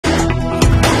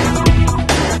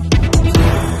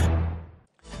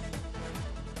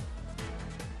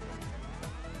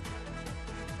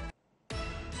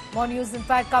More news, in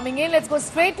fact, coming in. Let's go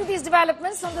straight to these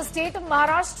developments from the state of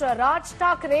Maharashtra. Raj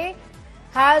Thackeray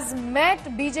has met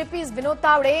BJP's Vinod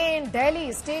Tawde in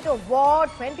Delhi. State of War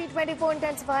 2024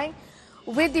 intensifying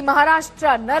with the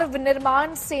Maharashtra Narv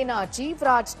Nirman Sena chief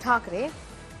Raj Thackeray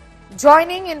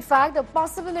joining, in fact, the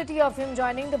possibility of him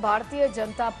joining the Bharatiya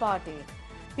Janata Party.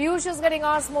 Piyush is getting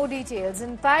asked more details.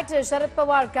 In fact, Sharath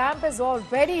Pawar camp is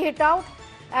already hit out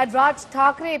at Raj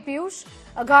Thackeray. Piyush,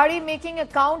 Aghadi making a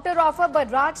counter offer,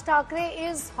 but Raj Thackeray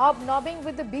is hobnobbing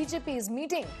with the BJP's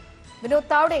meeting Vinod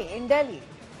Tawde in Delhi.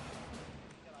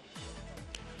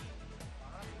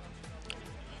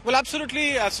 Well,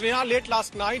 absolutely, Sneha. Late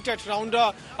last night at around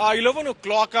 11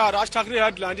 o'clock, Raj Thackeray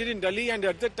had landed in Delhi, and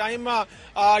at that time,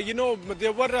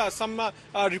 there were some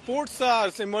reports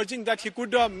emerging that he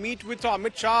could meet with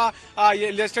Amit Shah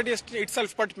yesterday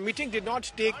itself, but meeting did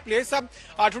not take place.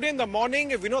 Today in the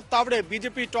morning, Vinod Tawde,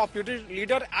 BJP top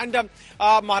leader and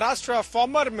Maharashtra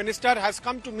former minister, has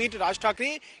come to meet Raj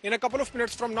Thackeray. In a couple of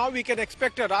minutes from now, we can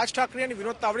expect Raj Thackeray and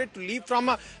Vinod Tawde to leave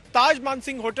from Taj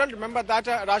Mansingh Hotel. Remember that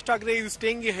Raj Thackeray is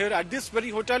staying here at this very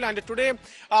hotel, and today,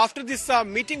 after this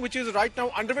meeting which is right now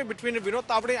underway between Vinod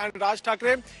Tawde and Raj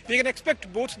Thackeray, we can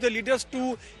expect both the leaders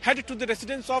to head to the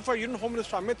residence of Union Home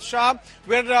Minister Amit Shah,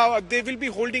 where they will be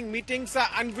holding meetings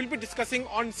and will be discussing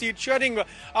on seat sharing.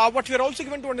 What we are also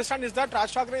given to understand is that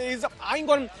Raj Thackeray is eyeing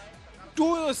on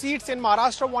two seats in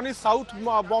Maharashtra. One is South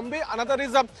Bombay, another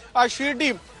is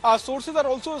Shirdi. Sources are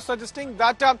also suggesting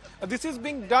that this is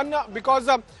being done because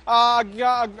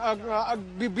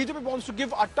BJP wants to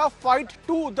give a tough fight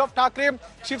to the Thackeray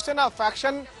Shiv Sena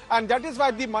faction, and that is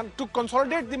why to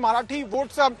consolidate the Marathi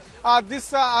votes,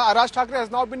 Raj Thackeray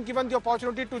has now been given the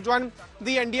opportunity to join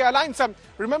the NDA alliance.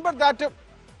 Remember that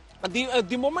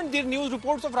the moment the news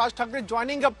reports of Raj Thackeray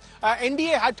joining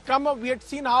NDA had come, we had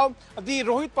seen how the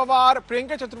Rohit Pawar,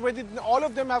 Priyanka Chaturvedi, all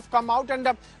of them have come out, and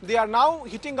they are now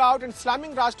hitting out and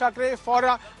slamming Raj Thackeray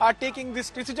for taking this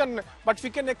decision. But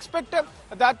we can expect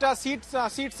that seats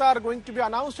are going to be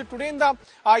announced today in the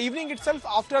evening itself,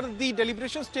 after the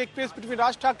deliberations take place between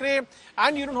Raj Thackeray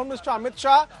and Union Home Minister Amit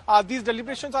Shah. These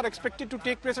deliberations are expected to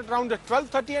take place at around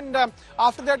 12:30, and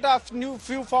after that, a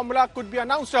few formula could be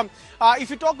announced.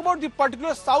 If you talk about the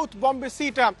particular South Bombay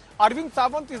seat, Arvind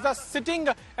Sawant is the sitting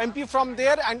MP from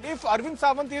there, and if Arvind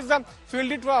Sawant is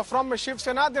fielded from Shiv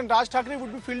Sena, then Raj Thackeray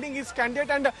would be fielding his candidate,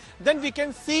 and then we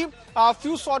can see a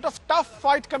few sort of tough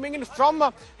fight coming in from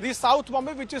the South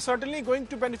Bombay, which is certainly going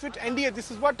to benefit NDA.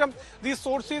 This is what these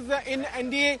sources in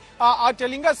NDA are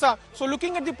telling us. So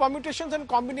looking at the permutations and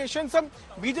combinations,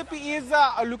 BJP is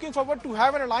looking forward to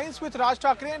have an alliance with Raj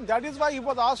Thackeray, and that is why he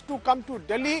was asked to come to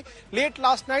Delhi late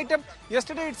last night.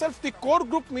 Yesterday itself, the core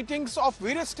group meetings of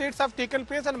various states have taken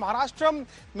place, and Maharashtra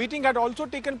meeting had also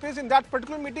taken place. In that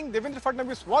particular meeting, Devendra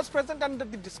Fadnavis was present, and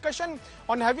the discussion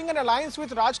on having an alliance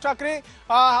with Raj Thackeray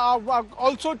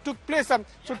also took place.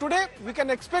 So today we can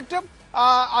expect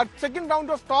a second round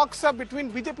of talks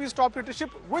between BJP's top leadership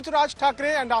with Raj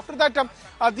Thackeray, and after that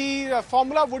the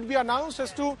formula would be announced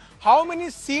as to how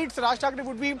many seats Raj Thackeray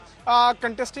would be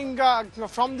contesting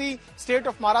from the state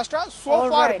of Maharashtra. So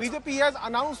far, BJP has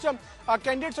announced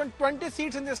candidates on 20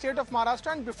 seats in the state of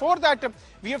Maharashtra, and before that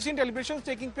we have seen deliberations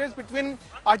taking place between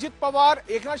Ajit Pawar,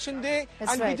 Eknath Shinde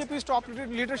and BJP's top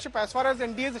leadership as far as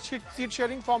NDA's seat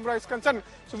sharing formula is concerned.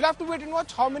 So we'll have to wait and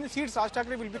watch how many seats Raj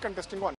Thackeray will be contesting on.